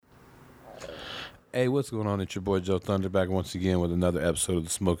Hey, what's going on? It's your boy Joe Thunder back once again with another episode of the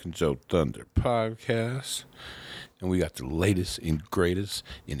Smoking Joe Thunder podcast. And we got the latest and greatest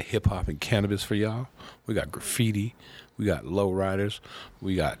in hip hop and cannabis for y'all. We got graffiti, we got lowriders,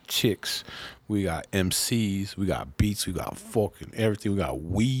 we got chicks, we got MCs, we got beats, we got folk and everything. We got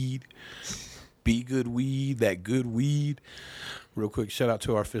weed, Be Good Weed, that good weed. Real quick, shout out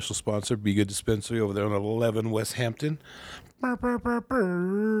to our official sponsor, Be Good Dispensary over there on 11 West Hampton.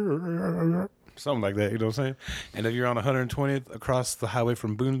 Something like that, you know what I'm saying? And if you're on 120th across the highway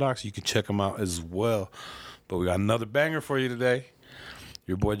from Boondocks, you can check them out as well. But we got another banger for you today.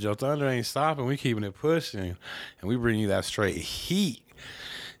 Your boy Joe Thunder ain't stopping. We keeping it pushing. And we bring you that straight heat.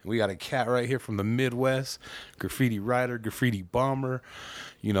 And we got a cat right here from the Midwest, graffiti writer, graffiti bomber,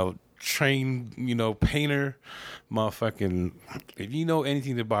 train, painter, motherfucking. If you know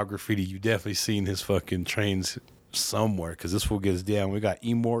anything about graffiti, you definitely seen his fucking trains somewhere, because this fool gets down. We got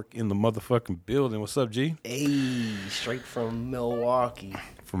Emork in the motherfucking building. What's up, G? Hey, straight from Milwaukee.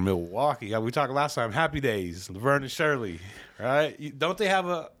 From Milwaukee. Yeah, we talked last time. Happy Days, Laverne and Shirley, right? Don't they have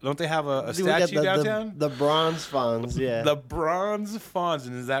a statue downtown? The Bronze Fonz, yeah. The Bronze Fonz,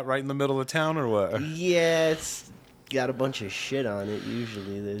 and is that right in the middle of town or what? Yeah, it's got a bunch of shit on it.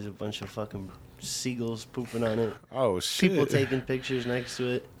 Usually, there's a bunch of fucking seagulls pooping on it. Oh shit! People taking pictures next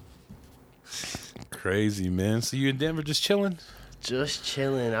to it. Crazy, man. So you in Denver just chilling? Just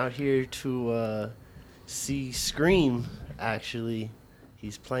chilling out here to see Scream. Actually,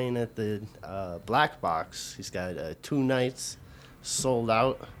 he's playing at the Black Box. He's got 2 nights sold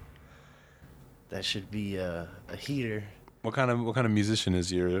out. That should be a heater. What kind of musician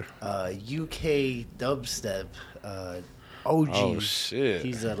is your? UK dubstep. OG. Oh shit!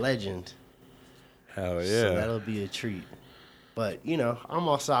 He's a legend. Hell yeah! So that'll be a treat. But I'm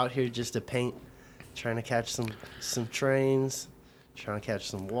also out here just to paint, trying to catch some trains, trying to catch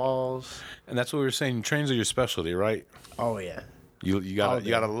some walls. And that's what we were saying. Trains are your specialty, right? Oh yeah. You got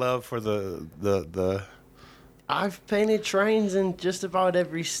a love for the. I've painted trains in just about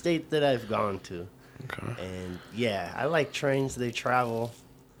every state that I've gone to. Okay. And yeah, I like trains. They travel.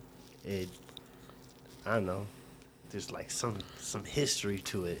 I don't know. There's like some history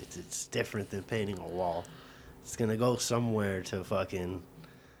to it. It's different than painting a wall. It's gonna go somewhere to fucking,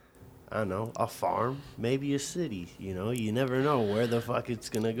 I don't know, a farm, maybe a city. You never know where the fuck it's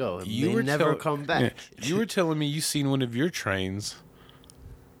gonna go. It may never come back. Yeah, you were telling me you seen one of your trains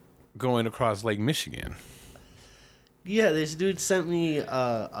going across Lake Michigan. Yeah, this dude sent me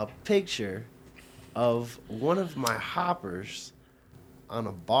a picture of one of my hoppers on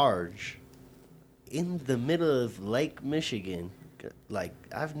a barge in the middle of Lake Michigan. Like,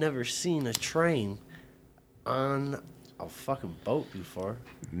 I've never seen a train on a fucking boat before.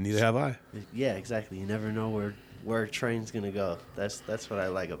 Neither have I. Yeah, exactly. You never know where a train's gonna go. That's what I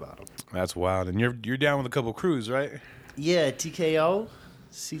like about them. That's wild. And you're down with a couple crews, right? Yeah, TKO,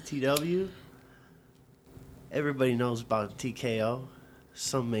 CTW. Everybody knows about TKO.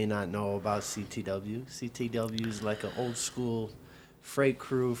 Some may not know about CTW. CTW is like an old school freight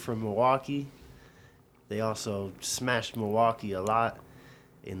crew from Milwaukee. They also smashed Milwaukee a lot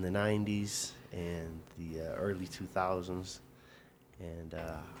in the 90s and the early 2000s. And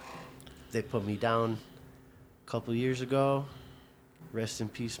they put me down a couple years ago. Rest in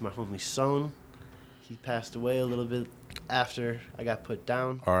peace, my homie Son. He passed away a little bit after I got put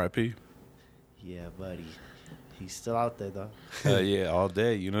down. R.I.P. Yeah, buddy. He's still out there, though. Yeah, all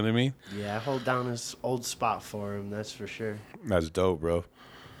day. You know what I mean? Yeah, I hold down his old spot for him, that's for sure. That's dope, bro.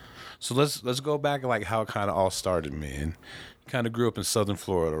 So let's go back like how it kind of all started, man. Kind of grew up in Southern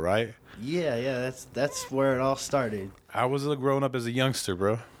Florida, right? Yeah, that's where it all started. How was it growing up as a youngster,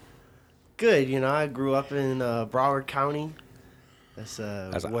 bro? Good, I grew up in Broward County. That's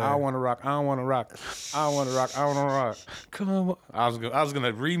where I want to rock, I want to rock, I want to rock, I want to rock. Come on. I was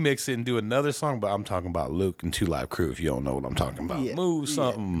gonna remix it and do another song, but I'm talking about Luke and 2 Live Crew. If you don't know what I'm talking about, yeah. Move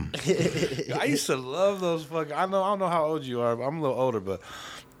something. Yeah. I used to love those fucking. I don't know how old you are, but I'm a little older. But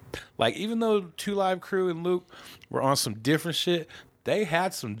like, even though 2 Live Crew and Luke were on some different shit, they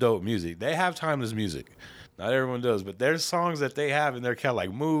had some dope music. They have timeless music. Not everyone does, but there's songs that they have in their cat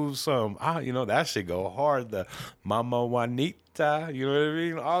like Move Some. That shit go hard. The Mama Juanita, you know what I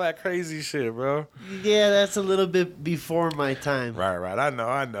mean? All that crazy shit, bro. Yeah, that's a little bit before my time. Right.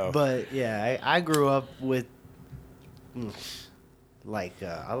 I know. But yeah, I grew up with like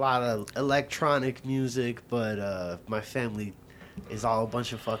a lot of electronic music, but my family is all a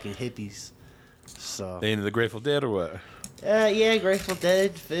bunch of fucking hippies. So They into the Grateful Dead or what? Yeah, Grateful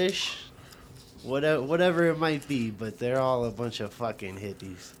Dead, Fish. Whatever it might be, but they're all a bunch of fucking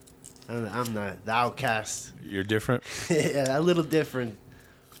hippies. I'm not the outcast. You're different? Yeah, a little different.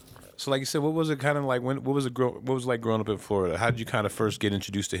 So, like you said, what was it kind of like? What was it like growing up in Florida? How did you kind of first get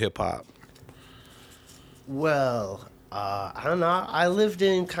introduced to hip hop? Well, I don't know. I lived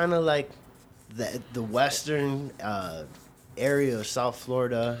in kind of like the western area of South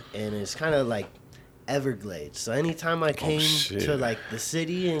Florida, and it's kind of like Everglades. So anytime I came to like the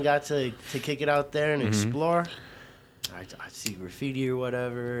city and got to kick it out there and explore, I'd see graffiti or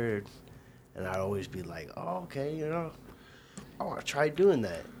whatever, and I'd always be like, oh, okay, you know, I want to try doing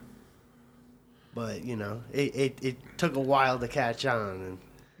that. But, you know, it took a while to catch on. And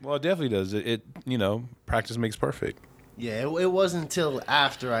Well, it definitely does. It you know, practice makes perfect. yeah, it wasn't until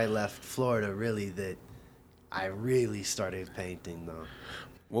after I left Florida, really, that I really started painting, though.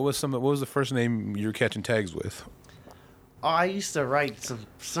 What was the first name you were catching tags with? Oh, I used to write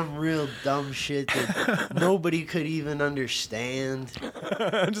some real dumb shit that nobody could even understand.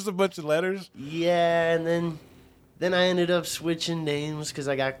 Just a bunch of letters? Yeah, and then I ended up switching names because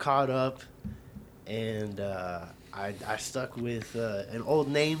I got caught up. And I stuck with an old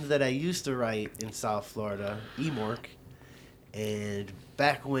name that I used to write in South Florida, Emork. And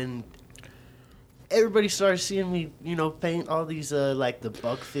back when everybody started seeing me, you know, paint all these like the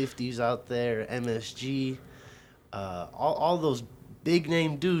Buck 50s out there, MSG, all those big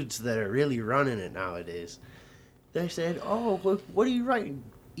name dudes that are really running it nowadays. They said, "Oh, what are you writing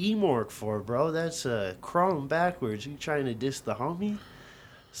Emork for, bro? That's Chrome backwards. You trying to diss the homie?"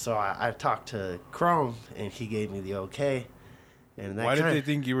 So I talked to Chrome, and he gave me the okay. And that Why did they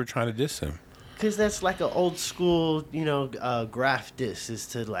think you were trying to diss him? Because that's like an old school, you know, graph diss is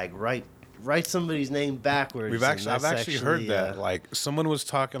to like write somebody's name backwards. I've actually heard that. Like someone was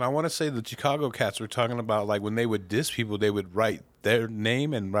talking. I want to say the Chicago Cats were talking about like when they would diss people, they would write their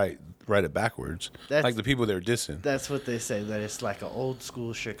name and write it backwards, like the people they're dissing. That's what they say. That it's like an old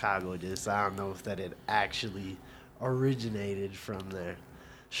school Chicago diss. I don't know if that it actually originated from there.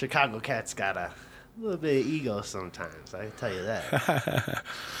 Chicago Cats got a little bit of ego sometimes, I can tell you that.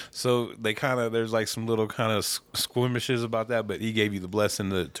 So they there's like some little kind of skirmishes about that, but he gave you the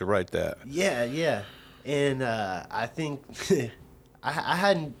blessing to write that. Yeah. And I think I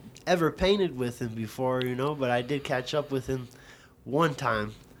hadn't ever painted with him before, you know, but I did catch up with him one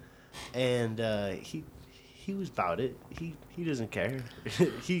time, and he was about it. He doesn't care.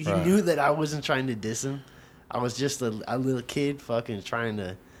 He knew that I wasn't trying to diss him. I was just a little kid fucking trying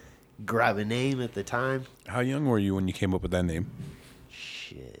to grab a name at the time. How young were you when you came up with that name?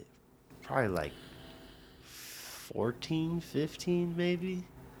 Shit. Probably like 14, 15 maybe.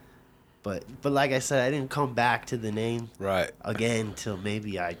 But like I said, I didn't come back to the name again till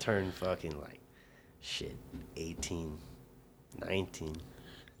maybe I turned fucking like 18, 19.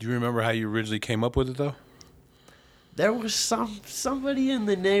 Do you remember how you originally came up with it though? There was somebody in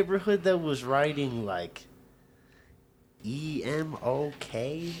the neighborhood that was writing like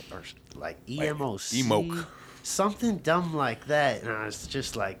EMOK or like EMOC, Emoke, something dumb like that, and I was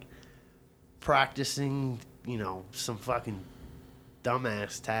just like practicing, you know, some fucking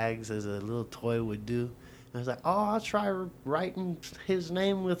dumbass tags as a little toy would do. And I was like, oh, I'll try writing his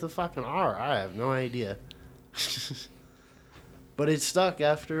name with a fucking R. I have no idea. But it stuck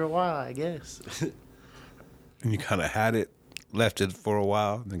after a while, I guess. And you kind of had it, left it for a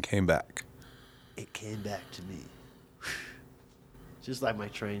while, then came back. It came back to me. Just like my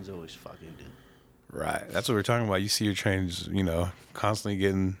trains always fucking do. Right. That's what we're talking about. You see your trains, you know, constantly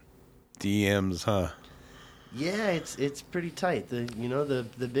getting DMs, huh? Yeah, it's pretty tight.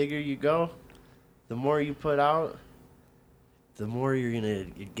 The bigger you go, the more you put out, the more you're gonna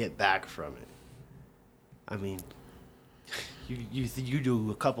get back from it. I mean, you do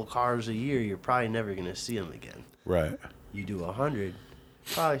a couple cars a year, you're probably never gonna see them again. Right. You do 100,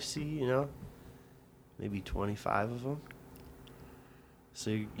 probably see, you know, maybe 25 of them. So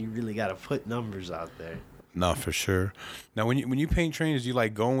you really got to put numbers out there. No, for sure. Now, when you paint trains, do you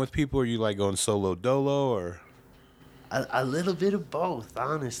like going with people, or you like going solo dolo, or? A little bit of both,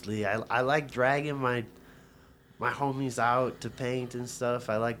 honestly. I like dragging my homies out to paint and stuff.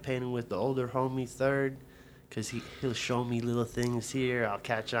 I like painting with the older homie Third, because he'll show me little things here. I'll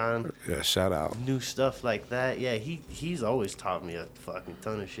catch on. Yeah, shout out. New stuff like that. Yeah, he's always taught me a fucking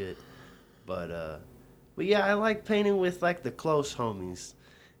ton of shit. But yeah, I like painting with like the close homies.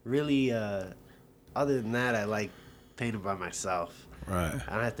 Really, other than that, I like painting by myself. Right.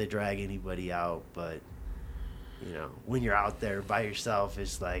 I don't have to drag anybody out, but you know, when you're out there by yourself,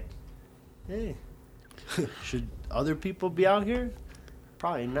 it's like, hey, should other people be out here?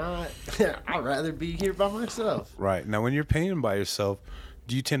 Probably not. I'd rather be here by myself. Right. Now, when you're painting by yourself,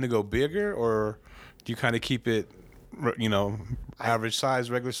 do you tend to go bigger, or do you kind of keep it, you know, average size,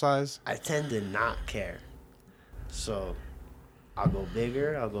 regular size? I tend to not care. So I'll go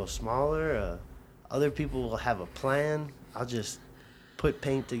bigger, I'll go smaller. Other people will have a plan. I'll just put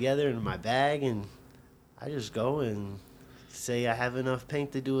paint together in my bag, and I just go and say I have enough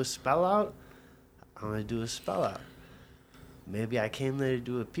paint to do a spell out. I'm gonna do a spell out. Maybe I came there to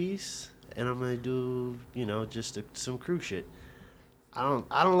do a piece, and I'm gonna do, just some crew shit. I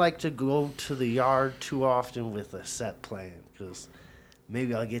don't like to go to the yard too often with a set plan, because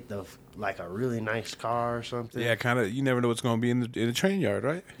maybe I'll get a really nice car or something. Yeah, kind of. You never know what's going to be in the train yard,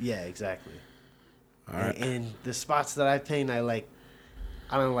 right? Yeah, exactly. All right. And the spots that I paint, I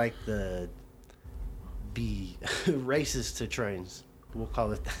don't like the be racist to trains. We'll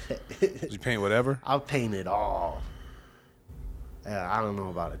call it that. You paint whatever? I'll paint it all. I don't know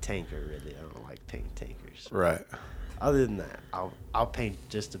about a tanker, really. I don't like paint tankers. Right. Other than that, I'll paint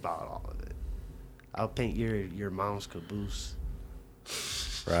just about all of it. I'll paint your mom's caboose.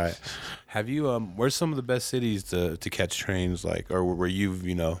 Right. Have you where's some of the best cities to catch trains, like, or where you've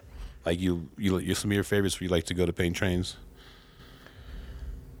you're some of your favorites where you like to go to paint trains?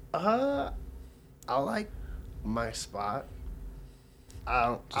 I like my spot.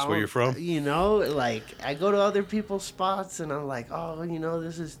 Just where you're from? I go to other people's spots and I'm like, oh,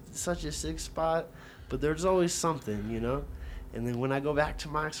 this is such a sick spot. But there's always something, And then when I go back to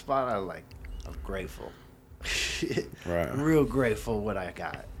my spot, I'm grateful. Right. Real grateful what I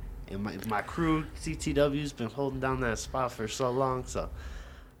got. And my crew, CTW's been holding down that spot for so long, so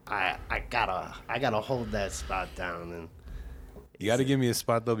I gotta hold that spot down. And you got to give me a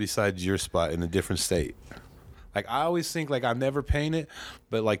spot, though, besides your spot in a different state. Like, I always think, like, I never paint it,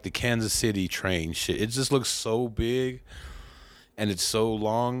 but, like, the Kansas City train shit, it just looks so big and it's so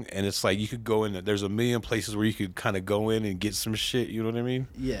long, and it's like you could go in, there's a million places where you could kind of go in and get some shit, you know what I mean?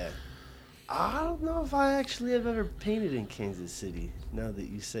 Yeah. I don't know if I actually have ever painted in Kansas City, now that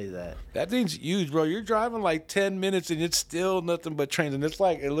you say that. That thing's huge, bro. You're driving like 10 minutes and it's still nothing but trains, and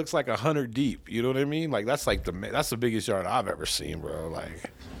it looks like 100 deep, you know what I mean? Like, that's the biggest yard I've ever seen, bro.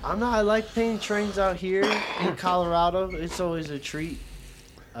 Like, I like painting trains out here in Colorado. It's always a treat.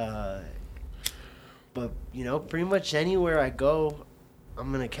 But, pretty much anywhere I go,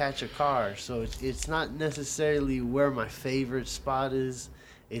 I'm going to catch a car. So it's not necessarily where my favorite spot is.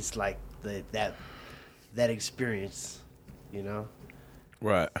 It's like that experience,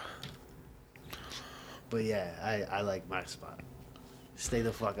 right. But, yeah, I like my spot. Stay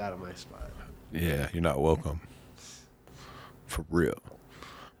the fuck out of my spot. Yeah, you're not welcome. For real.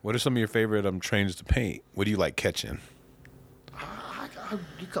 What are some of your favorite trains to paint? What do you like catching?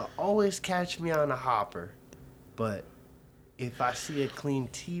 You can always catch me on a hopper, but if I see a clean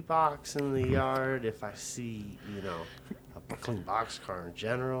tee box in the yard, if I see, a clean box car in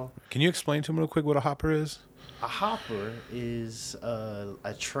general. Can you explain to me real quick what a hopper is? A hopper is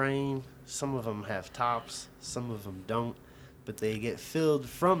a train. Some of them have tops, some of them don't, but they get filled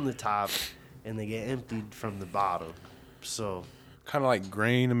from the top and they get emptied from the bottom. So kind of like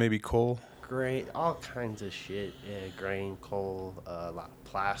grain and maybe coal? Grain, all kinds of shit. Yeah, grain, coal, a lot of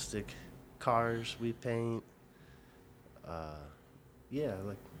plastic cars we paint. Yeah,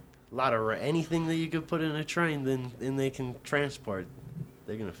 like a lot of anything that you could put in a train, then they can transport.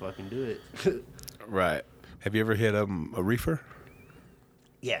 They're gonna fucking do it. Right. Have you ever hit a reefer?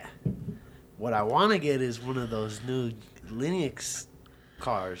 Yeah. What I want to get is one of those new Linux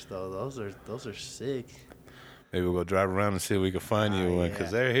cars, though. Those are sick. Maybe we'll go drive around and see if we can find you one,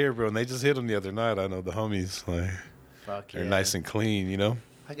 because they're here, bro. And they just hit them the other night. I know the homies, they're nice and clean,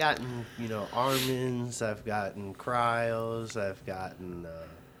 I've gotten, Armin's, I've gotten Cryos, I've gotten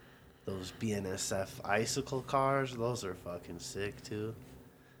those BNSF Icicle cars. Those are fucking sick, too.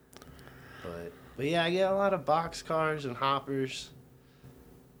 But yeah, I get a lot of box cars and hoppers.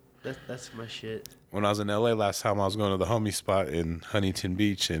 That's my shit. When I was in LA last time, I was going to the homie spot in Huntington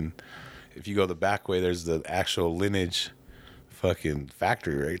Beach, and if you go the back way, there's the actual Lineage fucking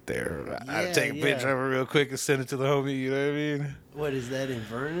factory right there. I'd take a picture of it real quick and send it to the homie, you know what I mean? What is that, in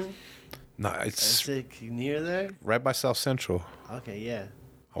Vernon? No, it's near there? Right by South Central. Okay, yeah.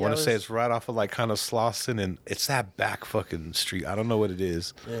 I want to say it's right off of kind of Slauson, and it's that back fucking street. I don't know what it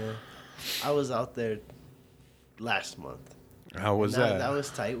is. Yeah. I was out there last month. How was that? That was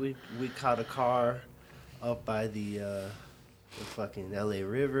tight. We caught a car up by the fucking LA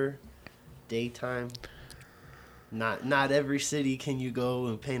River, daytime. Not every city can you go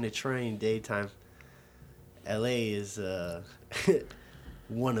and paint a train daytime. LA is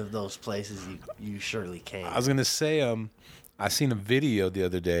one of those places you surely can. I was gonna say, I seen a video the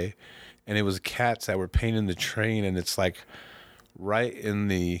other day, and it was cats that were painting the train, and it's like right in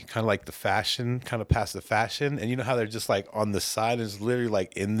the kind of like the fashion, kind of past the fashion, and you know how they're just like on the side, and it's literally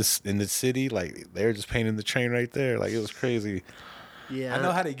like in the city, like they're just painting the train right there. Like it was crazy. Yeah. I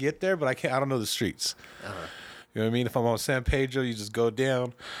know how to get there, but I don't know the streets. You know what I mean? If I'm on San Pedro, you just go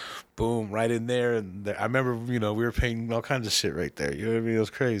down, boom, right in there. And there, I remember, we were painting all kinds of shit right there. You know what I mean? It was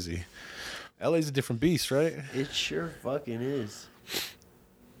crazy. LA's a different beast, right? It sure fucking is.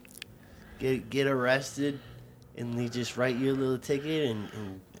 Get arrested, and they just write you a little ticket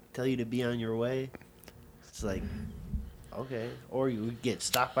and tell you to be on your way. It's like, okay. Or you get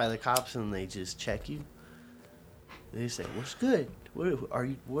stopped by the cops and they just check you. They say, "What's good? Are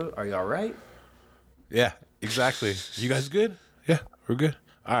you all right?" Yeah, exactly. You guys good? Yeah, we're good.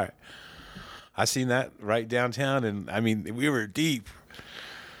 All right. I seen that right downtown, and I mean, we were deep.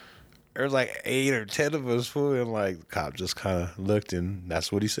 There was like 8 or 10 of us, fool, and like the cop just kind of looked, and that's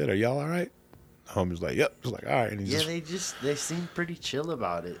what he said. Are y'all all right? Homie's like, yep. He's like, all right. And he they seem pretty chill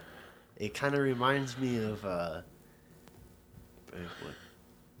about it. It kind of reminds me of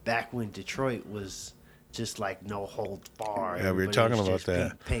back when Detroit was just like no holds barred. Yeah, we were talking about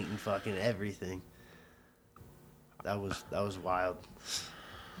that. Painting fucking everything. That was wild.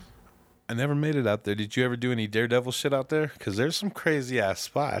 I never made it out there. Did you ever do any daredevil shit out there? Because there's some crazy ass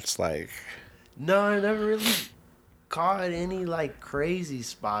spots. Like, no, I never really caught any like crazy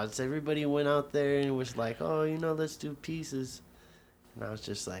spots. Everybody went out there and was like, "Oh, let's do pieces." And I was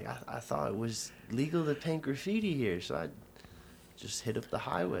just like, I thought it was legal to paint graffiti here, so I just hit up the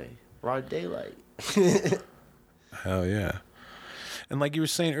highway, broad daylight. hell yeah. And like you were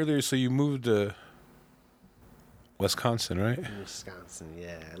saying earlier, so you moved to Wisconsin, right? Wisconsin,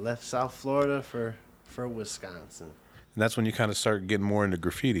 yeah. I left South Florida for Wisconsin. And that's when you kind of started getting more into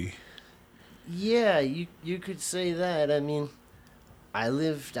graffiti. Yeah, you could say that. I mean, I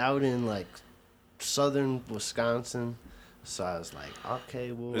lived out in like southern Wisconsin, so I was like,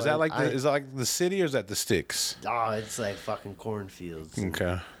 okay, well, Is that like the city, or is that the sticks? Oh, it's like fucking cornfields.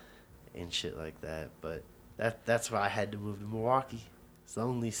 Okay. And shit like that. But that's why I had to move to Milwaukee. It's the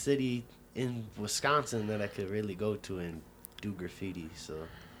only city in Wisconsin that I could really go to and do graffiti. So.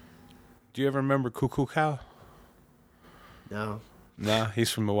 Do you ever remember Cuckoo Cow? No. Nah, he's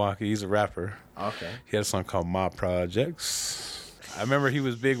from Milwaukee. He's a rapper. Okay. He had a song called My Projects. I remember he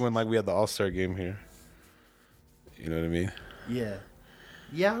was big when like we had the All-Star game here. You know what I mean? Yeah.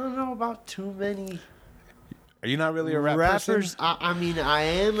 Yeah, I don't know about too many. Are you not really a rap rappers? person? I mean, I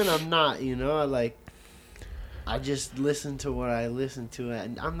am and I'm not. I just listen to what I listen to,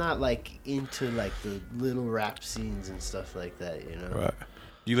 and I'm not like into like the little rap scenes and stuff like that. Right.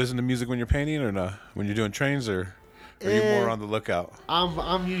 You listen to music when you're painting, or not? When you're doing trains, or are you more on the lookout?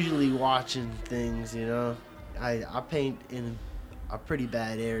 I'm usually watching things. I paint in a pretty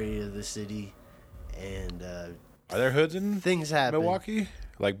bad area of the city, and are there hoods in things happen. Milwaukee?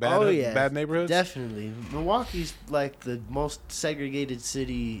 Like bad neighborhoods? Definitely. Milwaukee's like the most segregated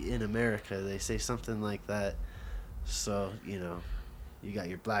city in America. They say something like that. So, you got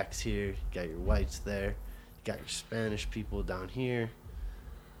your blacks here, you got your whites there, you got your Spanish people down here.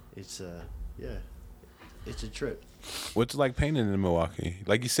 It's it's a trip. What's it like painting in Milwaukee?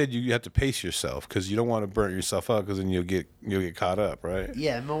 Like you said, you have to pace yourself because you don't want to burn yourself up, because then you'll get caught up, right?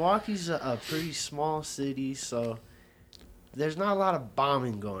 Yeah, Milwaukee's a pretty small city, so there's not a lot of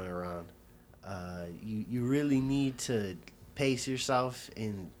bombing going around. You really need to pace yourself,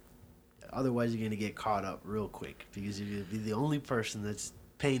 and otherwise you're going to get caught up real quick, because you're going to be the only person that's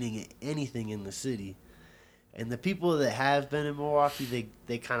painting anything in the city. And the people that have been in Milwaukee,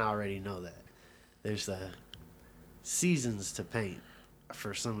 they kind of already know that. There's seasons to paint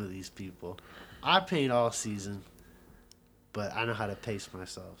for some of these people. I paint all season, but I know how to pace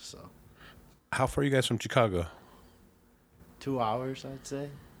myself. So, how far are you guys from Chicago? 2 hours, I'd say.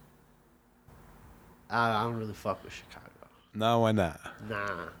 I don't really fuck with Chicago. No, why not?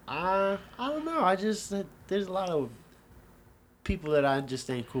 Nah, I don't know. I just there's a lot of people that I just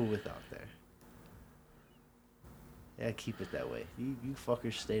ain't cool with out there. Yeah, keep it that way. You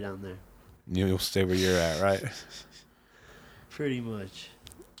fuckers stay down there. You'll stay where you're at, right? Pretty much.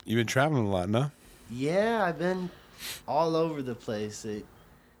 You've been traveling a lot, no? Yeah, I've been all over the place.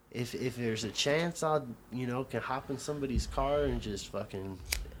 If there's a chance, I'll can hop in somebody's car and just fucking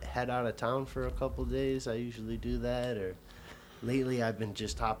head out of town for a couple days. I usually do that. Or lately, I've been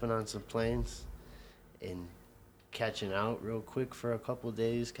just hopping on some planes and catching out real quick for a couple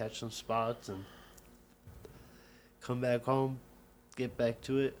days, catch some spots, and come back home, get back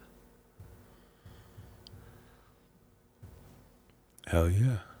to it. Hell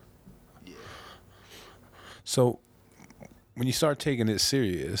yeah. Yeah. So, when you start taking it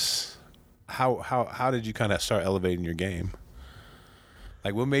serious, how did you kind of start elevating your game?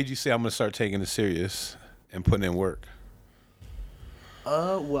 Like, what made you say I'm gonna start taking it serious and putting in work?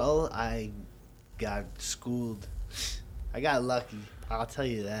 Well, I got schooled. I got lucky. I'll tell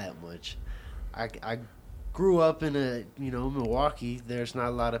you that much. I grew up in Milwaukee. There's not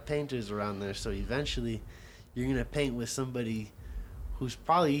a lot of painters around there, so eventually you're gonna paint with somebody who's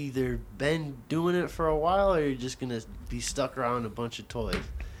probably either been doing it for a while or you're just gonna be stuck around a bunch of toys.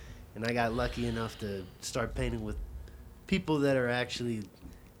 And I got lucky enough to start painting with people that are actually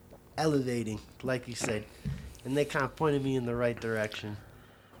elevating, like you said. And they kind of pointed me in the right direction.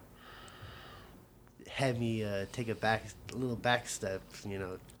 Had me take a little back step,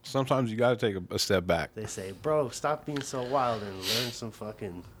 Sometimes you gotta take a step back. They say, bro, stop being so wild and learn some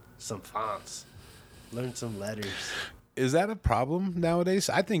fonts. Learn some letters. Is that a problem nowadays?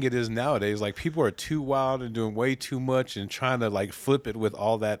 I think it is nowadays. Like, people are too wild and doing way too much and trying to like flip it with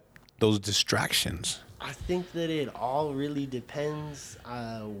all those distractions. I think that it all really depends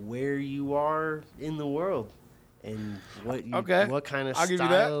where you are in the world and what kind of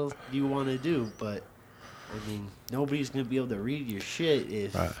style you want to do. But I mean, nobody's gonna be able to read your shit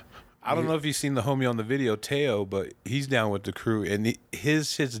if. Right. I don't know if you've seen the homie on the video, Teo, but he's down with the crew, and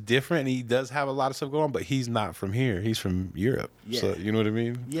his shit's different. And he does have a lot of stuff going on, but he's not from here. He's from Europe. Yeah. So you know what I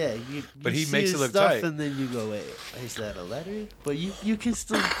mean? Yeah. But he makes it look stuff tight. And then you go, wait, is that a letter? But you can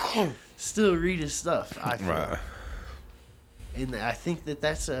still read his stuff. I feel. Right. And I think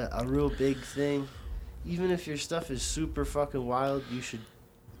that's a real big thing. Even if your stuff is super fucking wild, you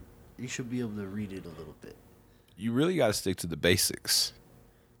should be able to read it a little bit. You really got to stick to the basics.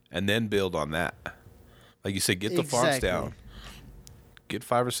 And then build on that. Like you said, get the fonts down. Get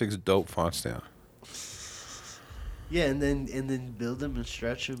 5 or 6 dope fonts down. Yeah, and then build them and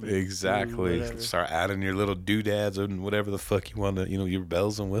stretch them. Exactly. Start adding your little doodads and whatever the fuck you want to, your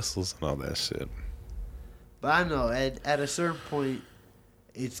bells and whistles and all that shit. But I know at a certain point,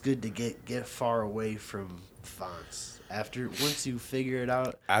 it's good to get far away from fonts. Once you figure it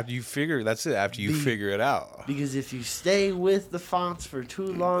out. After you figure it out. Because if you stay with the fonts for too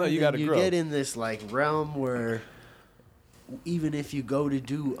long, you get in this like realm where even if you go to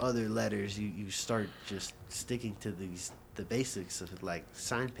do other letters, you start just sticking to the basics of like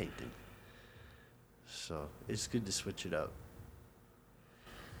sign painting. So it's good to switch it up.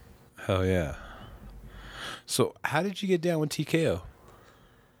 Hell yeah. So how did you get down with TKO?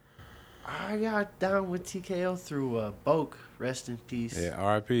 I got down with TKO through Boke, rest in peace. Yeah,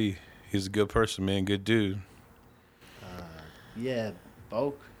 R.I.P. He's a good person, man. Good dude. Yeah,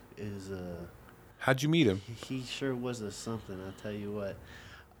 Boke is How'd you meet him? He sure was something, I'll tell you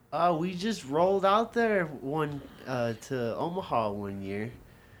what. We just rolled out there to Omaha one year,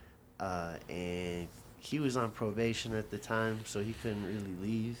 and he was on probation at the time, so he couldn't really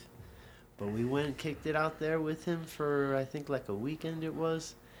leave. But we went and kicked it out there with him for, I think, like a weekend it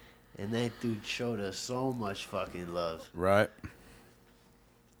was. And that dude showed us so much fucking love. Right.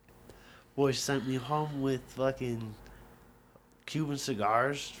 Boy sent me home with fucking Cuban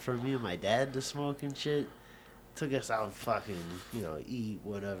cigars for me and my dad to smoke and shit. Took us out fucking, eat,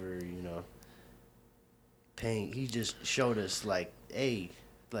 whatever, paint. He just showed us, like, hey,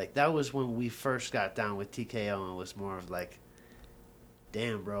 like, that was when we first got down with TKO and was more of like,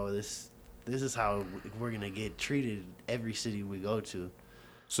 damn, bro, this is how we're going to get treated every city we go to.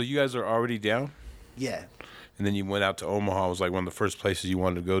 So you guys are already down? Yeah. And then you went out to Omaha. It was like one of the first places you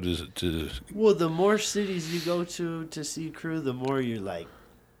wanted to go to. Well, the more cities you go to see crew, the more you're like,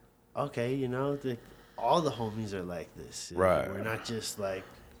 okay, all the homies are like this. Right. We're not just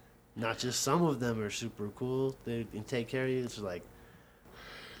some of them are super cool. They can take care of you. It's like,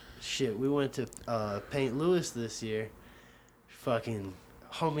 shit, we went to Paint Louis this year. Fucking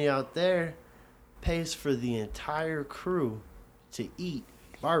homie out there pays for the entire crew to eat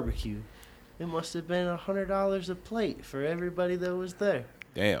barbecue. It must have been $100 a plate for everybody that was there.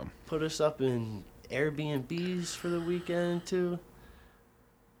 Damn. Put us up in Airbnbs for the weekend too.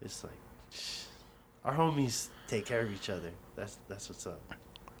 It's like our homies take care of each other. That's what's up.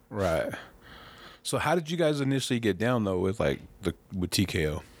 Right. So how did you guys initially get down though with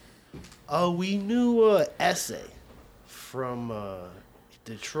TKO? We knew Essay from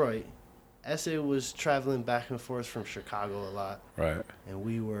Detroit. Essay was traveling back and forth from Chicago a lot. Right. And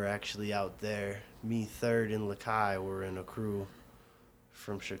we were actually out there. Me, Third, and Lakai were in a crew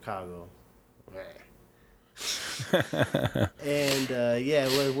from Chicago. And,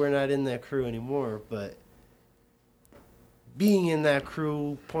 we're not in that crew anymore, but being in that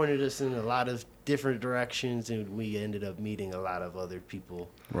crew pointed us in a lot of different directions, and we ended up meeting a lot of other people.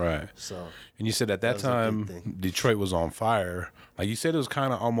 Right. So. And you said at that time Detroit was on fire. Like you said, it was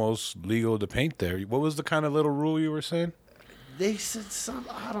kind of almost legal to paint there. What was the kind of little rule you were saying? They said some.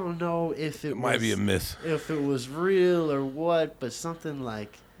 I don't know if It might be a myth. if it was real or what, but something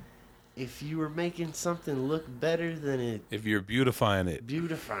like if you were making something look better than it, If you're beautifying it.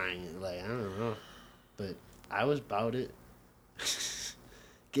 beautifying it, like I don't know, but I was about it.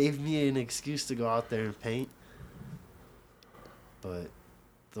 Gave me an excuse to go out there and paint, but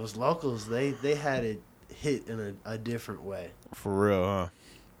those locals, they had it hit in a different way. For real, huh?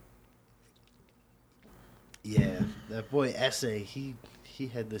 Yeah, that boy Essay, he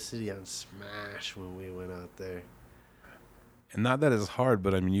had the city on smash when we went out there. And not that it's hard,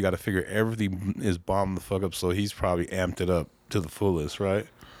 but I mean, you got to figure everything is bombed the fuck up, so he's probably amped it up to the fullest, right?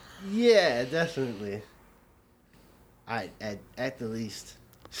 Yeah, definitely. At the least,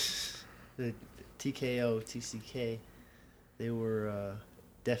 the TKO, TCK, they were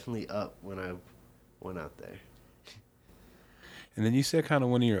definitely up when I went out there. And then you said kind of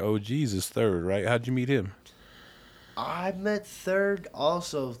one of your OGs is Third, right? How'd you meet him? I met Third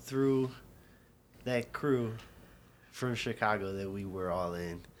also through that crew from Chicago that we were all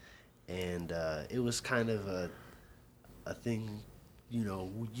in, and it was kind of a thing. You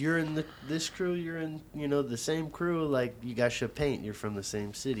know, you're in this crew, you're in, you know, the same crew. Like you guys should paint. You're from the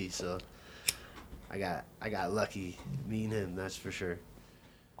same city, so I got lucky meeting him. That's for sure.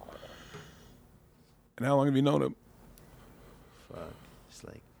 And how long have you known him? Fuck, it's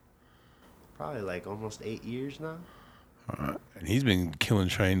like probably like almost 8 years now. And he's been killing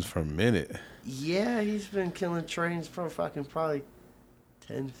trains for a minute. Yeah, he's been killing trains for fucking probably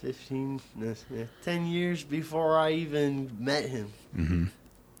 10, 15, 10 years before I even met him. Mm-hmm.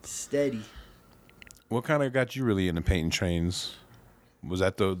 Steady. What kind of got you really into painting trains? Was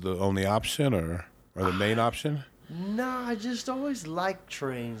that the only option or the main option? No, I just always liked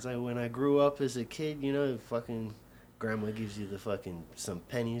trains. Like when I grew up as a kid, you know, fucking grandma gives you the fucking some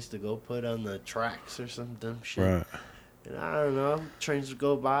pennies to go put on the tracks or some dumb shit. Right. And I don't know, trains would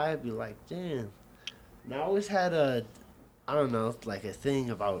go by, I'd be like, damn. And I always had I don't know, like a thing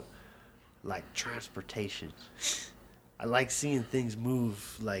about like transportation. I like seeing things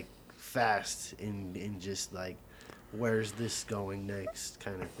move like fast and just like, where's this going next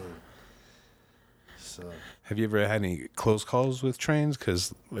kind of thing. So. Have you ever had any close calls with trains?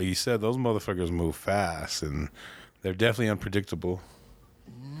 Because, like you said, those motherfuckers move fast and they're definitely unpredictable.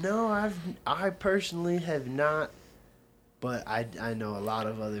 No, I personally have not. But I know a lot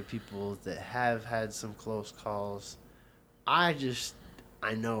of other people that have had some close calls. I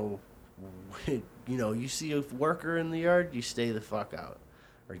know, you know, you see a worker in the yard, you stay the fuck out.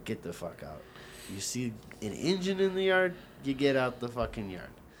 Or get the fuck out. You see an engine in the yard, you get out the fucking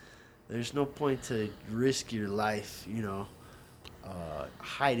yard. There's no point to risk your life, you know,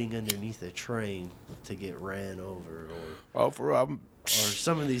 hiding underneath a train to get ran over. Oh, for real? Or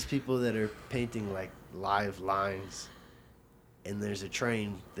some of these people that are painting like live lines. And there's a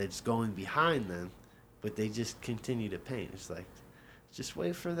train that's going behind them, but they just continue to paint. It's like, just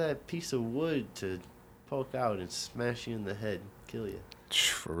wait for that piece of wood to poke out and smash you in the head, kill you.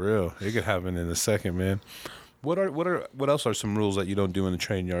 For real, it could happen in a second, man. What else are some rules that you don't do in the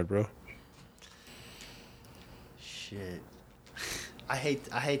train yard, bro? Shit, I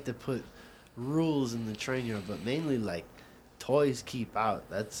hate to put rules in the train yard, but mainly like toys keep out.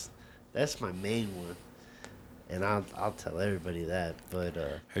 That's my main one. And I'll tell everybody that, but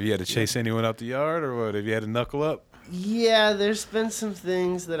Have you had to chase anyone out the yard, or what? Have you had to knuckle up? Yeah, there's been some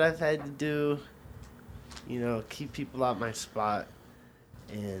things that I've had to do, you know, keep people out my spot,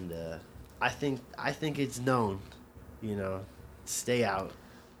 and I think it's known, you know, stay out.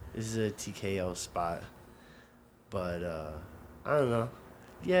 This is a TKO spot, but I don't know.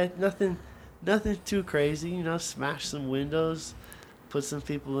 Yeah, nothing too crazy, you know. Smash some windows, put some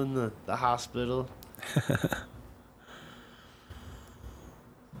people in the hospital.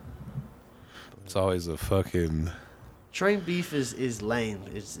 It's always a fucking... Train beef is lame.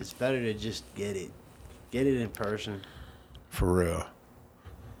 It's better to just get it in person. For real.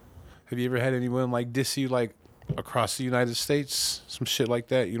 Have you ever had anyone like diss you like across the United States? Some shit like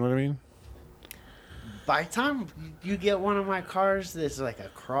that, you know what I mean? By the time you get one of my cars that's like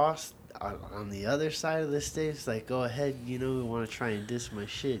across on the other side of the state, it's like, go ahead, you know, we want to try and diss my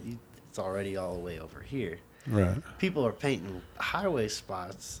shit. It's already all the way over here. Right. People are painting highway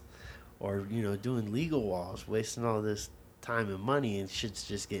spots or, you know, doing legal walls, wasting all this time and money, and shit's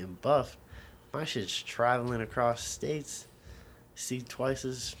just getting buffed. My shit's traveling across states, see twice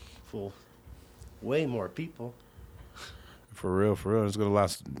as full, way more people. For real. It's gonna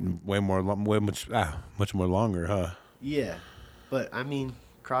last much more longer, huh? Yeah, but I mean,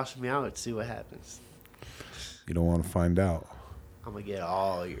 cross me out, see what happens. You don't want to find out. I'm gonna get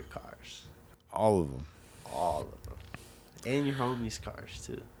all your cars. All of them. All of them. And your homies' cars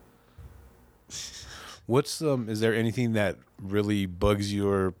too. What's is there anything that really bugs you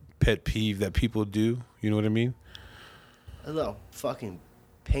or pet peeve that people do? You know what I mean? A little fucking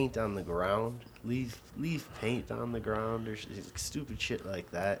paint on the ground. Leave paint on the ground or stupid shit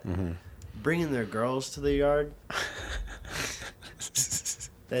like that. Mm-hmm. Bringing their girls to the yard.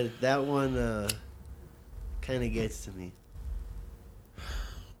 that one kind of gets to me.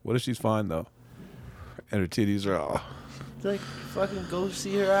 What if she's fine though, and her titties are all? Like, fucking go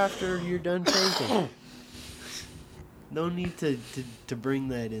see her after you're done painting. No need to bring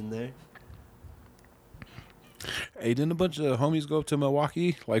that in there. Hey, didn't a bunch of homies go up to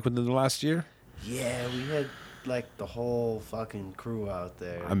Milwaukee like within the last year? Yeah, we had like the whole fucking crew out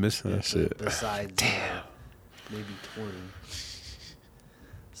there. I miss that shit. Besides, maybe 20.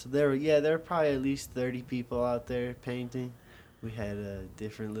 So there were probably at least 30 people out there painting. We had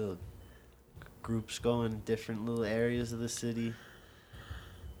different little groups going, different little areas of the city.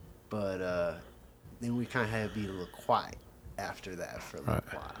 But then we kind of had to be a little quiet after that for a little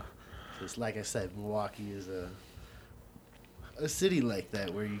while. Because like I said, Milwaukee is a city like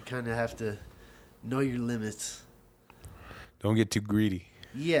that where you kind of have to know your limits. Don't get too greedy.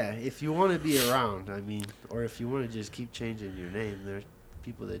 Yeah, if you want to be around, I mean, or if you want to just keep changing your name, there's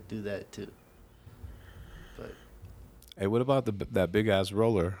people that do that too. But hey, what about that big ass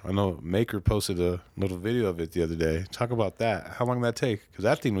roller? I know Maker posted a little video of it the other day. Talk about that. How long did that take? Because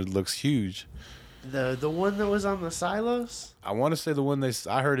that thing looks huge. the one that was on the silos? I want to say the one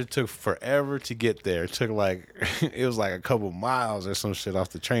I heard it took forever to get there. It took like it was like a couple miles or some shit off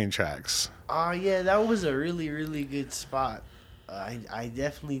the train tracks. Oh yeah, that was a really, really good spot. I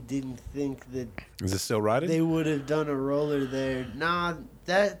definitely didn't think that Is it still riding? they would have done a roller there. Nah,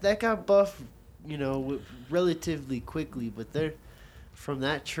 that got buffed, relatively quickly. But from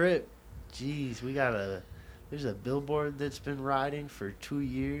that trip, geez, there's a billboard that's been riding for 2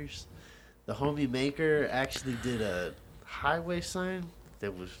 years. The homie Maker actually did a highway sign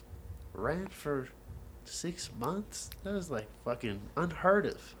that was ran for 6 months. That was like fucking unheard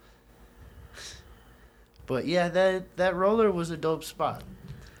of. But yeah, that roller was a dope spot.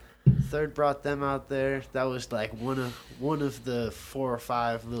 Third brought them out there. That was like one of the 4 or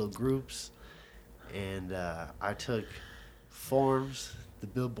 5 little groups, and I took Forms, the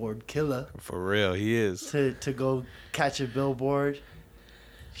billboard killer, For real, he is. to go catch a billboard.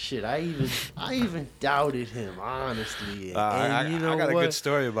 Shit, I even doubted him, honestly. I And you know got a what? good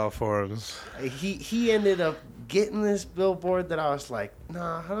story about Forums. He ended up getting this billboard that I was like,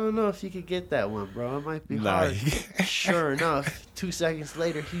 nah, I don't know if you could get that one, bro. It might be hard. Sure enough, 2 seconds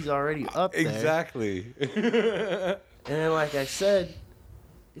later, he's already up there. Exactly. And then, like I said,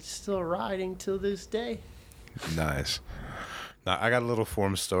 it's still riding till this day. Nice. Now, I got a little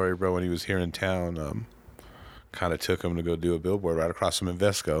Forum story, bro. When he was here in town, kind of took him to go do a billboard right across from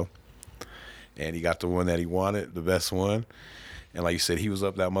Invesco. And he got the one that he wanted, the best one. And like you said, he was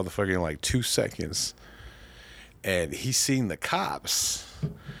up that motherfucker in like 2 seconds. And he seen the cops,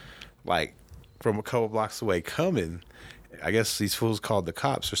 like, from a couple blocks away coming. I guess these fools called the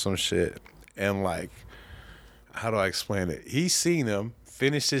cops or some shit. And, like, how do I explain it? He seen him,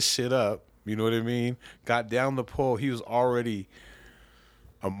 finished his shit up, you know what I mean? Got down the pole. He was already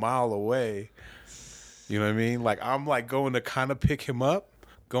a mile away. You know what I mean? Like, I'm, like, going to kind of pick him up,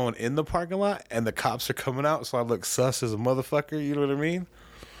 going in the parking lot, and the cops are coming out, so I look sus as a motherfucker, you know what I mean?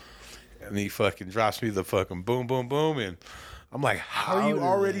 And he fucking drops me the fucking boom, boom, boom, and I'm like, how are you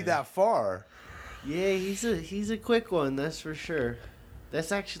already that far? Yeah, he's a quick one, that's for sure.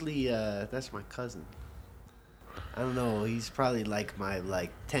 That's actually that's my cousin. I don't know, he's probably like my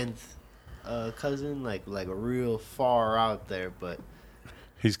 10th cousin, like a real far out there, but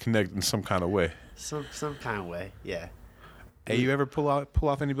He's connected in some kind of way. some kind of way, yeah. Hey, you ever pull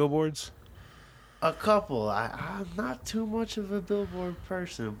off any billboards? A couple. I'm not too much of a billboard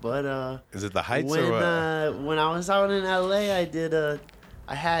person, but Is it the heights when or what? when I was out in LA,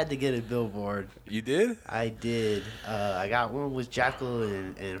 I had to get a billboard. You did? I did. I got one with Jackal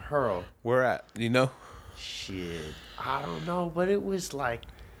and Hurl. Where at? You know? Shit, I don't know, but it was like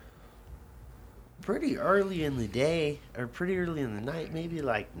pretty early in the day or pretty early in the night, maybe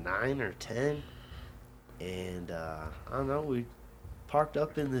like 9 or 10. And I don't know, we parked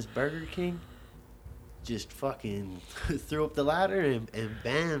up in this Burger King, just fucking threw up the ladder and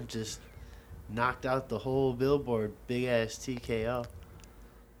bam, just knocked out the whole billboard, big ass TKO.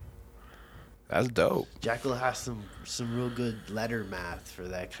 That's dope. Jackal has some real good letter math for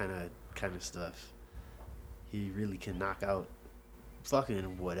that kind of stuff. He really can knock out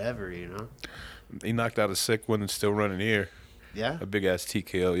fucking whatever, you know? He knocked out a sick one and still running here. Yeah? A big ass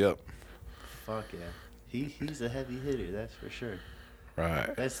TKO, yep. Fuck yeah. He's a heavy hitter, that's for sure.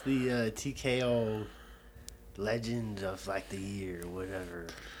 Right. That's the TKO legend of like the year, whatever.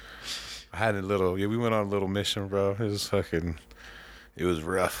 I had a little. Yeah, we went on a little mission, bro. It was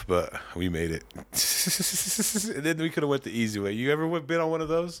rough, but we made it. And then we could have went the easy way. You ever been on one of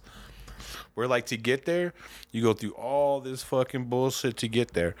those? Where like to get there, you go through all this fucking bullshit to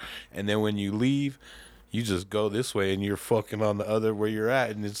get there, and then when you leave, you just go this way and you're fucking on the other where you're at,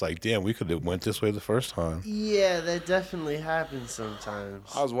 and it's like, damn, we could have went this way the first time. Yeah, that definitely happens sometimes.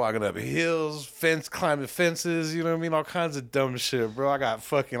 I was walking up hills, climbing fences, you know what I mean? All kinds of dumb shit, bro.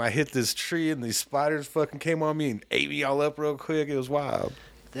 I hit this tree and these spiders fucking came on me and ate me all up real quick. It was wild.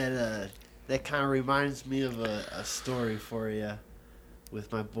 That kind of reminds me of a story for you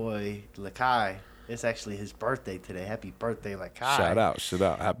with my boy Lakai. It's actually his birthday today. Happy birthday, Lakai. Shout out.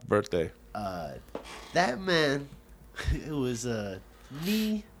 Happy birthday. That man, it was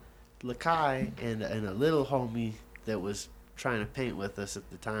me, Lakai, and a little homie that was trying to paint with us at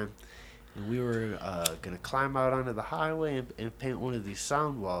the time. And we were going to climb out onto the highway and paint one of these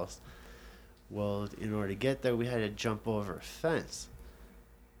sound walls. Well, in order to get there, we had to jump over a fence.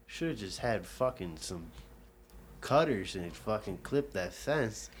 Should have just had fucking some cutters and fucking clipped that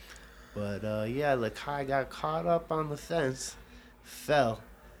fence. But, yeah, Lakai got caught up on the fence, fell,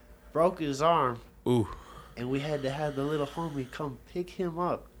 broke his arm. Ooh. And we had to have the little homie come pick him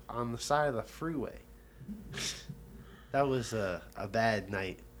up on the side of the freeway. That was a bad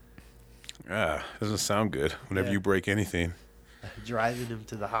night. Yeah, doesn't sound good whenever you break anything. Driving him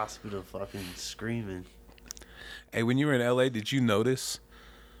to the hospital fucking screaming. Hey, when you were in LA, did you notice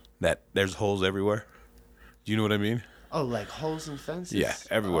that there's holes everywhere? Do you know what I mean? Oh, like holes in fences? Yeah,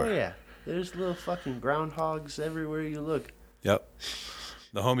 everywhere. Oh, yeah. There's little fucking groundhogs everywhere you look. Yep.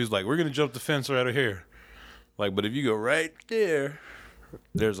 The homie's like, we're going to jump the fence right over here. Like, but if you go right there,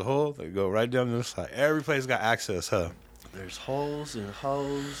 there's a hole that go right down to the side. Every place got access, huh? There's holes and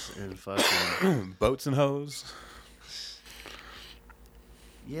hose and fucking... boats and hoes.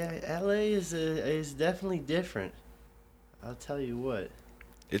 Yeah, LA is definitely different. I'll tell you what.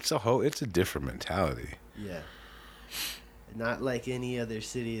 It's a different mentality. Yeah. Not like any other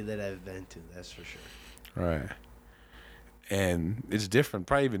city that I've been to, that's for sure. Right. And it's different,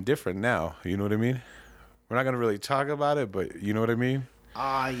 probably even different now. You know what I mean? We're not going to really talk about it, but you know what I mean?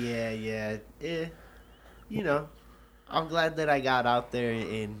 Yeah. You know, I'm glad that I got out there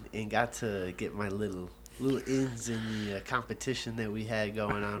and got to get my little ins in the competition that we had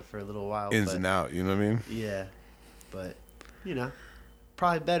going on for a little while. Ins and out, you know what I mean? Yeah. But, you know,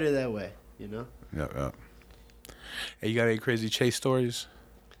 probably better that way, you know? Yep. Hey, you got any crazy chase stories?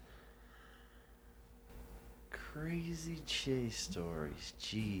 Crazy chase stories.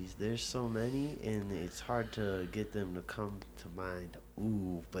 Jeez, there's so many, and it's hard to get them to come to mind.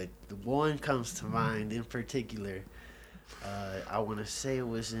 Ooh, but the one comes to mind in particular. I want to say it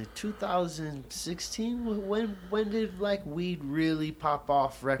was in 2016. When did like weed really pop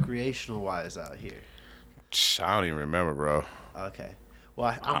off recreational wise out here? I don't even remember, bro. Okay,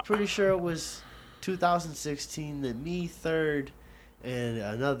 well I'm pretty sure it was 2016 that me, Third, and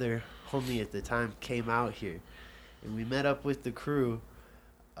another homie at the time came out here. And we met up with the crew.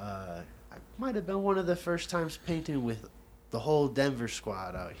 I might have been one of the first times painting with the whole Denver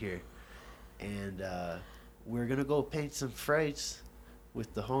squad out here. And we're going to go paint some freights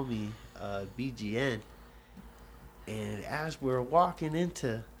with the homie BGN. And as we're walking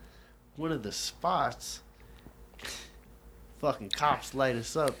into one of the spots, fucking cops light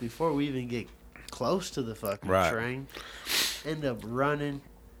us up before we even get close to the fucking train. End up running.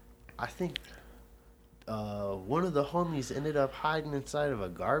 I think... one of the homies ended up hiding inside of a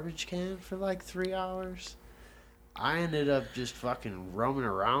garbage can for like 3 hours. I ended up just fucking roaming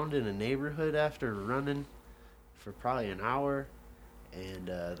around in a neighborhood after running for probably an hour. And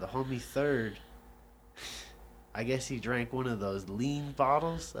the homie Third, I guess he drank one of those lean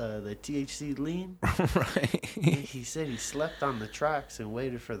bottles, the THC lean. Right. He said he slept on the tracks and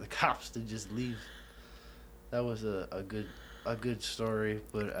waited for the cops to just leave. That was a good story,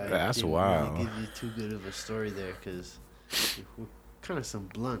 but I didn't really give you too good of a story there because we're kind of some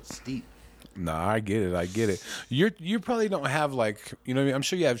blunts deep. Nah, I get it. You probably don't have like, you know what I mean? I'm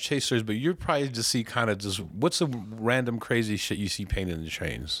sure you have chasers, but you're probably just see kind of just what's the random crazy shit you see painted in the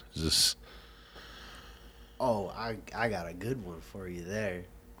trains? Just I got a good one for you there.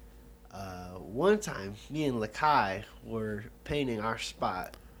 One time, me and Lakai were painting our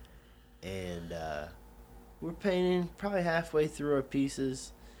spot, and we're painting probably halfway through our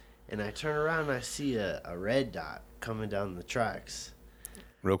pieces, and I turn around and I see a red dot coming down the tracks.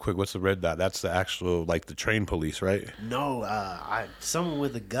 real quick, what's the red dot? That's the actual, like, the train police, right? No, someone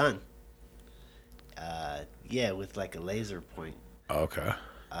with a gun. Yeah, with like a laser point. Okay.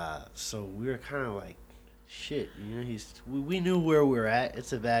 So we were kind of like, shit, you know, we knew where we're at.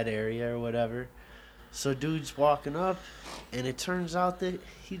 It's a bad area or whatever. So dude's walking up, and it turns out that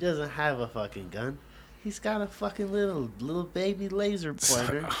he doesn't have a fucking gun. He's got a fucking little baby laser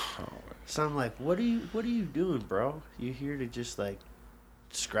pointer. So I'm like, what are you doing, bro? You here to just like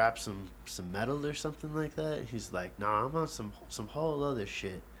scrap some metal or something like that? He's like, nah, I'm on some whole other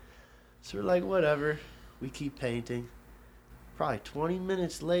shit. So we're like, whatever. We keep painting. Probably 20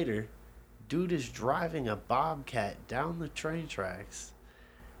 minutes later, dude is driving a Bobcat down the train tracks,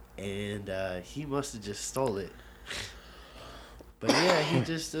 and he must have just stole it. But yeah, he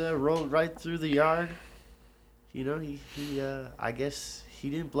just rolled right through the yard. You know, he I guess he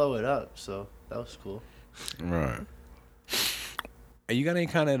didn't blow it up, so that was cool. Right. Hey, you got any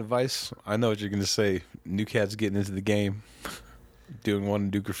kind of advice? I know what you're gonna say. New cats getting into the game,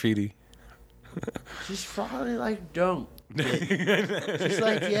 wanting to do graffiti. Just probably like don't. Just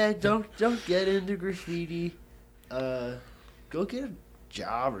like don't get into graffiti. Go get a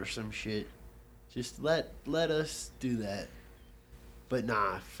job or some shit. Just let us do that. But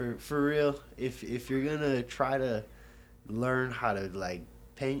nah, for real, if you're gonna try to learn how to like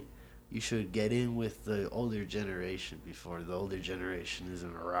paint, you should get in with the older generation before the older generation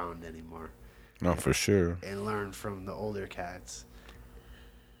isn't around anymore. No, for sure. And learn from the older cats.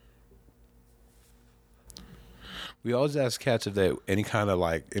 We always ask cats if they any kind of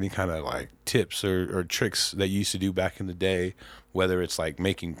like tips or tricks that you used to do back in the day, whether it's like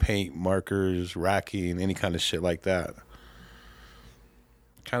making paint, markers, racking, any kind of shit like that.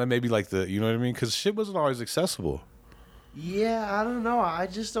 Kind of maybe like you know what I mean? Because shit wasn't always accessible. Yeah, I don't know. I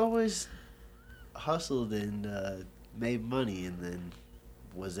just always hustled and made money, and then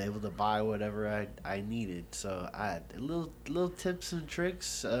was able to buy whatever I needed. So I had little tips and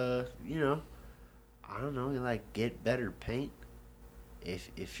tricks. You know, I don't know. Like get better paint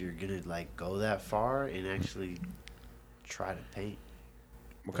if you're gonna like go that far and actually try to paint.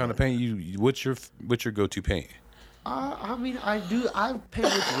 What kind of paint what's your go-to paint? I mean, I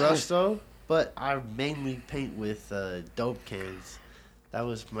paint with Rusto, but I mainly paint with dope cans. That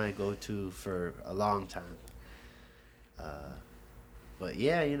was my go-to for a long time. But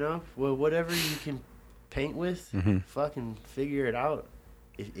yeah, you know, whatever you can paint with, fucking figure it out.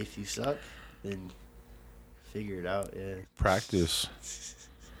 If you suck, then figure it out. Yeah. Practice.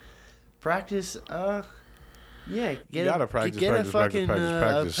 Practice. Yeah. You gotta practice. Get practice, a fucking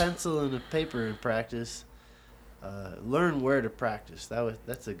practice. a pencil and a paper and practice. Learn where to practice.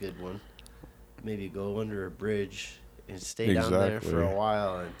 That's a good one. Maybe go under a bridge and stay down there for a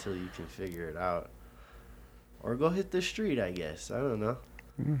while until you can figure it out. Or go hit the street, I guess. I don't know.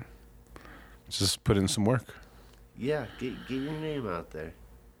 Just put in some work. Yeah, get your name out there.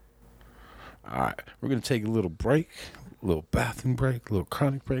 All right, we're going to take a little break, a little bathroom break, a little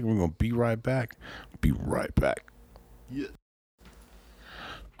chronic break. We're going to be right back. Be right back. Yeah.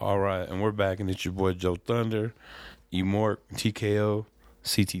 All right, and we're back, and it's your boy Joe Thunder, Emork, TKO,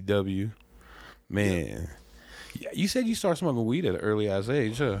 CTW. Man, yeah, you said you started smoking weed at an early ass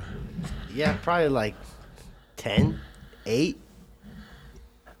age, huh? Yeah, probably like 10, 8.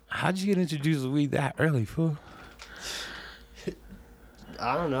 How'd you get introduced to weed that early, fool?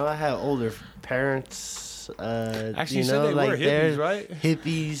 I don't know. I had older parents. Actually, you know, said they like were hippies, right?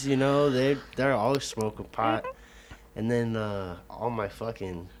 Hippies, you know, they're always smoking pot. And then all my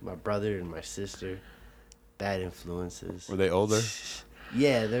brother and my sister, bad influences. Were they older?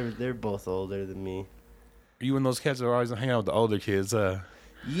 Yeah, they're both older than me. You and those cats are always hanging out with the older kids,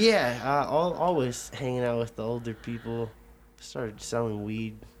 Yeah, always hanging out with the older people. Started selling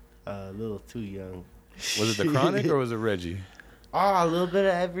weed a little too young. Was it the Chronic or was it Reggie? Oh, a little bit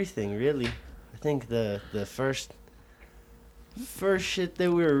of everything, really. I think the first shit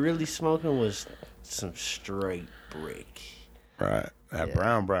that we were really smoking was some straight brick. Right. That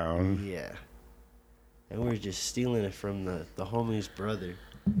Yeah. brown. Yeah. And we were just stealing it from the homie's brother.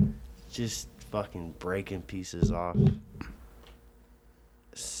 Just fucking breaking pieces off.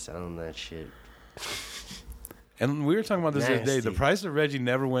 Selling that shit. And we were talking about this the other day. The Nasty. price of Reggie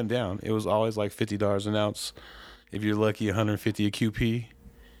never went down. It was always like $50 an ounce. If you're lucky, 150 a QP.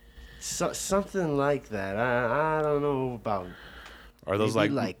 Something like that. I don't know about. Are those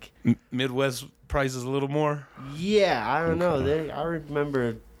maybe like Midwest prices a little more? Yeah, I don't know. I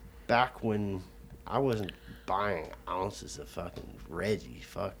remember back when I wasn't buying ounces of fucking Reggie.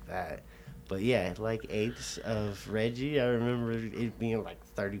 Fuck that. But yeah, like eighths of Reggie. I remember it being like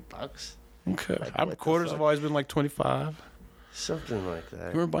 $30. Okay. Like, Our what the quarters fuck? have always been like 25. Something like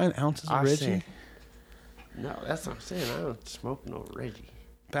that. You remember buying ounces of I Reggie? say- No, that's what I'm saying. I don't smoke no Reggie.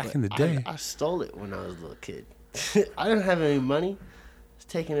 Back But in the day. I stole it when I was a little kid. I didn't have any money. I was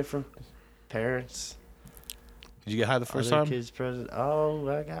taking it from parents. Did you get high the first other time? kids present. Oh,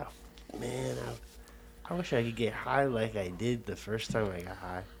 man, I wish I could get high like I did the first time I got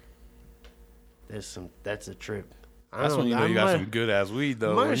high. That's a trip. That's when you know you got some good ass weed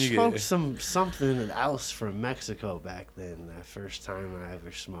though. Might When have you smoked get something else from Mexico back then. That first time I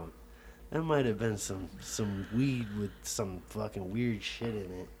ever smoked, that might have been some weed with some fucking weird shit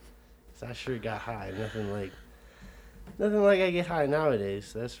in it. 'Cause I sure got high. Nothing like I get high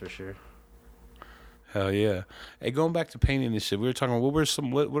nowadays. That's for sure. hell yeah. Hey, going back to painting and shit, we were talking.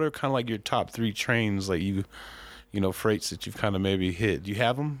 What are kind of like your top 3 trains, like you know, freights that you've kind of maybe hit? Do you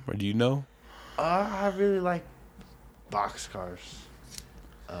have them or do you know? I really like boxcars.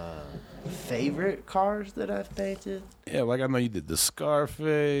 Favorite cars that I've painted? Yeah, like I know you did the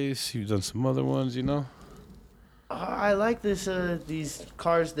Scarface. You've done some other ones, you know. I like these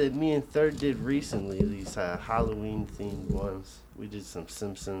cars that me and Third did recently. These Halloween themed ones. We did some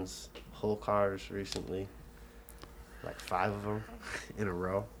Simpsons whole cars recently, like 5 of them in a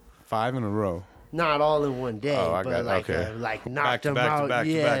row. 5 in a row. Not all in one day, Oh, I but got- like okay. like Back knocked to them back to out. back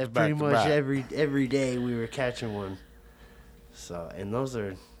to Yeah, back to back pretty to much back. every day we were catching one. So, and those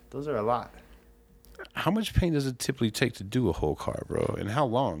are a lot. How much paint does it typically take to do a whole car, bro? And how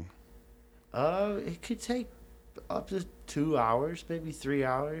long? It could take up to 2 hours, maybe 3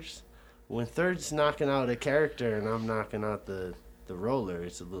 hours. When Third's knocking out a character and I'm knocking out the roller,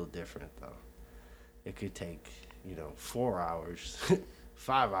 it's a little different though. It could take 4 hours,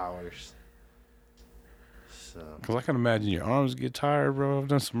 5 hours. So Because I can imagine your arms get tired, bro. I've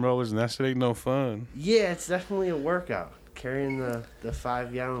done some rollers and that shit ain't no fun. yeah, it's definitely a workout. Carrying the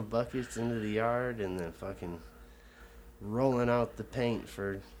 5-gallon buckets into the yard and then fucking rolling out the paint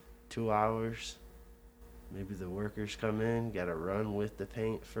for 2 hours. Maybe the workers come in, gotta run with the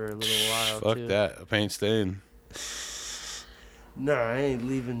paint for a little while. Fuck too. that. A paint stain. Nah, I ain't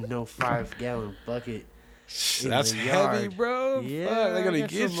leaving no 5-gallon bucket. In That's the heavy, yard. bro. Yeah, Fuck, they're I gonna got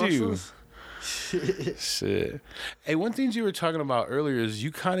get some you. muscles. Shit. Hey, one thing you were talking about earlier is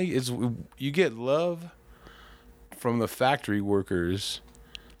you get love from the factory workers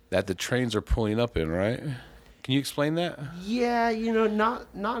that the trains are pulling up in, right? Can you explain that? Yeah,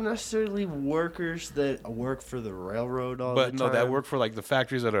 not necessarily workers that work for the railroad all the But time. no, that work for like the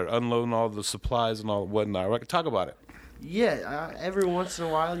factories that are unloading all the supplies and all whatnot. Right? Talk about it. Yeah, every once in a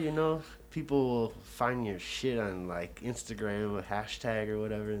while, people will find your shit on like Instagram, a hashtag or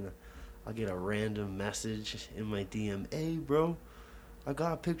whatever, and I'll get a random message in my DM. Hey, bro, I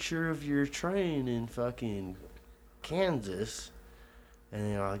got a picture of your train in fucking Kansas, and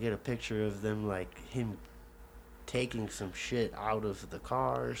then I'll get a picture of them like him taking some shit out of the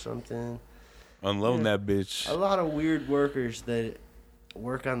car or something. Unloading Yeah. that bitch. A lot of weird workers that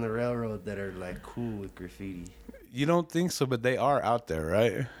work on the railroad that are like cool with graffiti. You don't think so, but they are out there,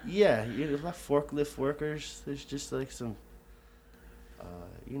 right? Yeah, like forklift workers. There's just like some,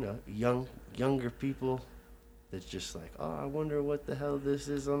 younger people that's just like, oh, I wonder what the hell this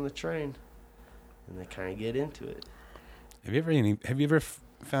is on the train, and they kind of get into it. Have you ever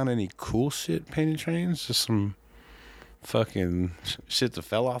found any cool shit painted trains? Just some fucking shit that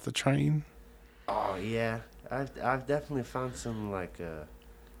fell off the train? Oh yeah, I've definitely found some like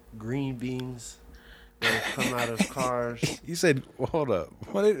green beans that have come out of cars. You said, well, hold up.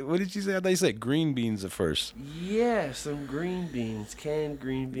 What did you say? I thought you said green beans at first. Yeah, some green beans, canned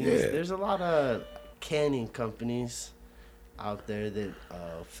green beans. Yeah. There's a lot of canning companies out there that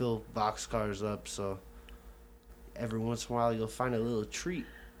fill boxcars up, so every once in a while you'll find a little treat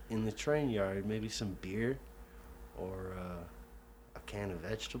in the train yard, maybe some beer or a can of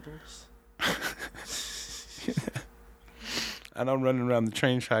vegetables. I know running around the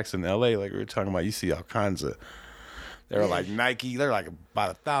train tracks in LA, like we were talking about, you see all kinds of. They're like Nike. They're like about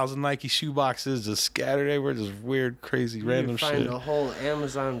 1,000 Nike shoe boxes just scattered everywhere. Just weird, crazy, random You find shit. a whole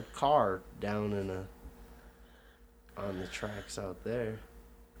Amazon car down on the tracks out there.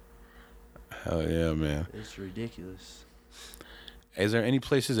 Hell yeah, man. It's ridiculous. Is there any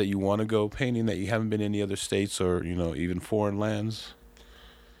places that you want to go painting that you haven't been in any other states or, even foreign lands?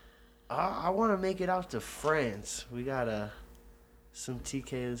 I want to make it out to France. We got some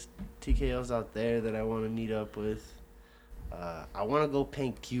TKOs out there that I want to meet up with. I want to go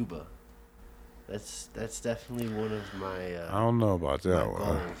paint Cuba. That's definitely one of my I don't know about that my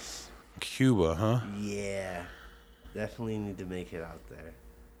one. goals. Cuba, huh? Yeah, definitely need to make it out there.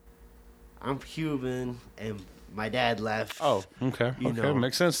 I'm Cuban, and my dad left. Oh, okay. You Okay, know.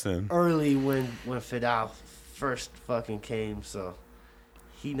 makes sense then. Early when Fidel first fucking came, so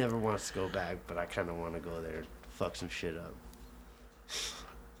he never wants to go back, but I kind of want to go there and fuck some shit up.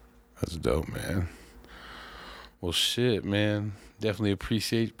 That's dope, man. Well, shit, man. Definitely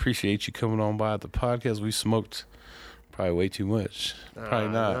appreciate you coming on by the podcast. We smoked probably way too much. Probably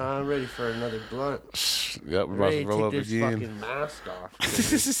not. Nah, I'm ready for another blunt. Yep, we're about to roll up take this again. fucking mask off.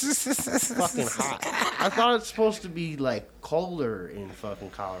 It's fucking hot. I thought it's supposed to be like colder in fucking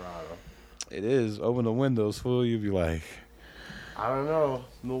Colorado. It is. Open the windows, fool. You'll be like, I don't know.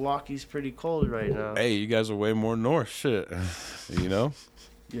 Milwaukee's pretty cold right now. hey, you guys are way more north. Shit. You know?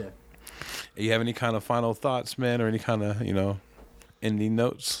 Yeah. You have any kind of final thoughts, man, or any kind of, ending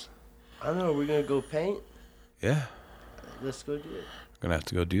notes? I don't know. We're gonna go paint. Yeah. Let's go do it. Gonna have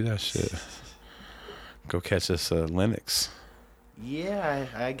to go do that shit. Go catch us Linux. Yeah,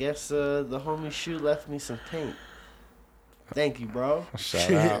 I guess the homie Shoe left me some paint. Thank you, bro.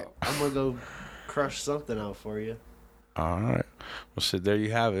 Shout out. I'm gonna go crush something out for you. All right. Well, shit, there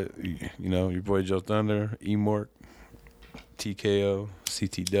you have it. Your boy Joe Thunder, E-Mork, TKO,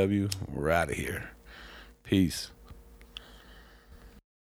 CTW. We're out of here. Peace.